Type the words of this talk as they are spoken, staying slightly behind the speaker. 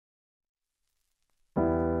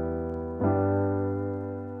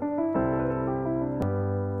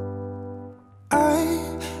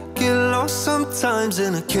times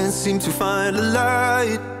and I can't seem to find a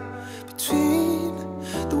light between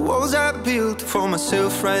the walls I built for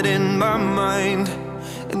myself right in my mind.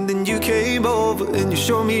 And then you came over and you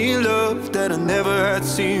showed me love that I never had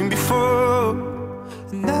seen before.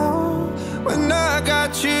 And now, when I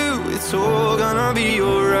got you, it's all gonna be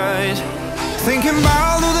alright. Thinking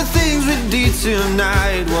about all the things we did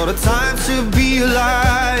tonight. What a time to be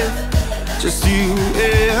alive. Just you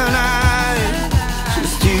and I.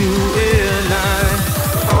 Just you and I.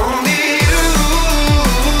 Only you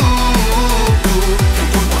can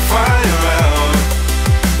put my fire out.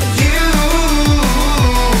 You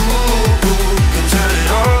can turn it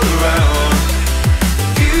all around.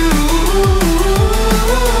 You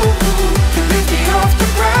can lift me off the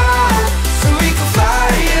ground so we can fly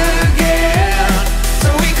again. So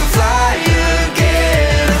we can fly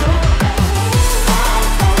again. So we can fly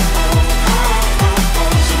again.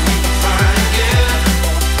 So we can fly again.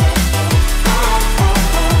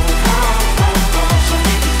 So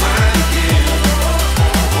we can fly again.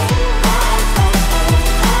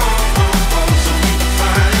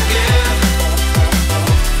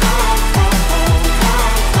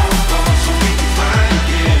 So we can fly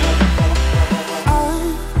again.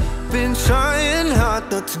 I've been trying hard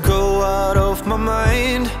not to go out of my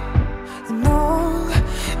mind. And all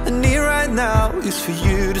I need right now is for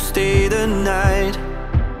you to stay the night.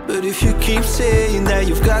 But if you keep saying that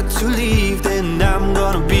you've got to leave, then I'm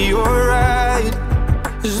gonna be alright.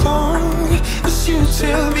 As long as you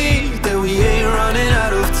tell me that we ain't running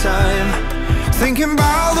out of time. Thinking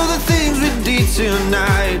about all the things we did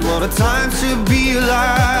tonight. What a time to be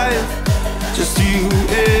alive. Just you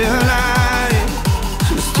and I.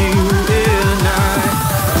 Just you and I.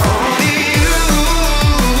 Only you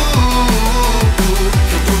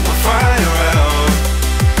can put my fire out.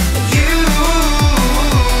 You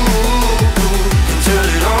can turn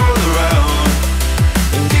it all around.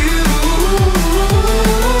 And you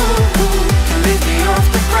can lift me off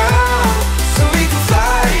the ground so we can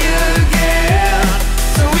fly again.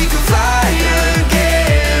 So we can fly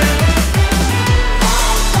again. So we can fly again.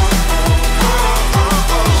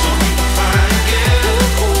 So we can fly again.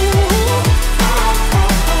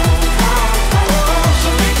 So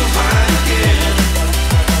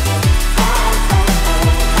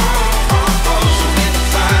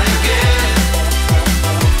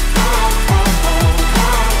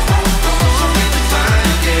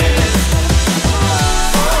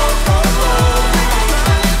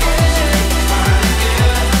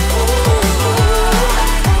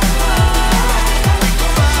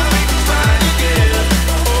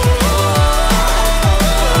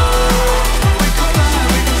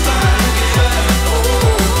can fly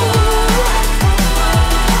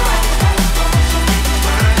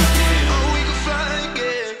again. So we can fly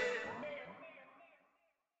again.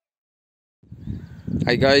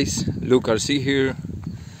 Hi guys, Luke RC here.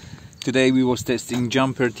 Today we was testing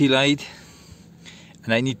Jumper Lite,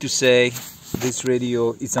 and I need to say this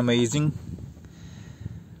radio is amazing.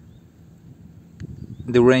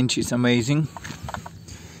 The range is amazing.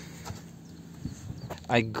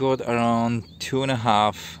 I got around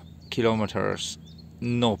 2.5 kilometers,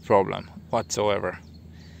 no problem whatsoever.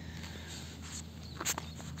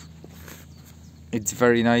 It's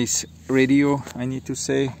very nice radio, I need to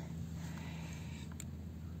say.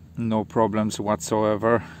 No problems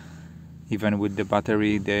whatsoever, even with the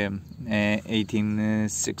battery, the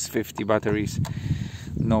 18650 batteries,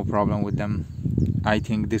 no problem with them. I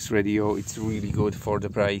think this radio, it's really good for the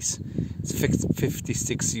price. It's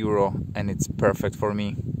 €56 and it's perfect for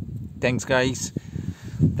me. Thanks guys,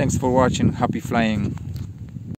 thanks for watching, happy flying.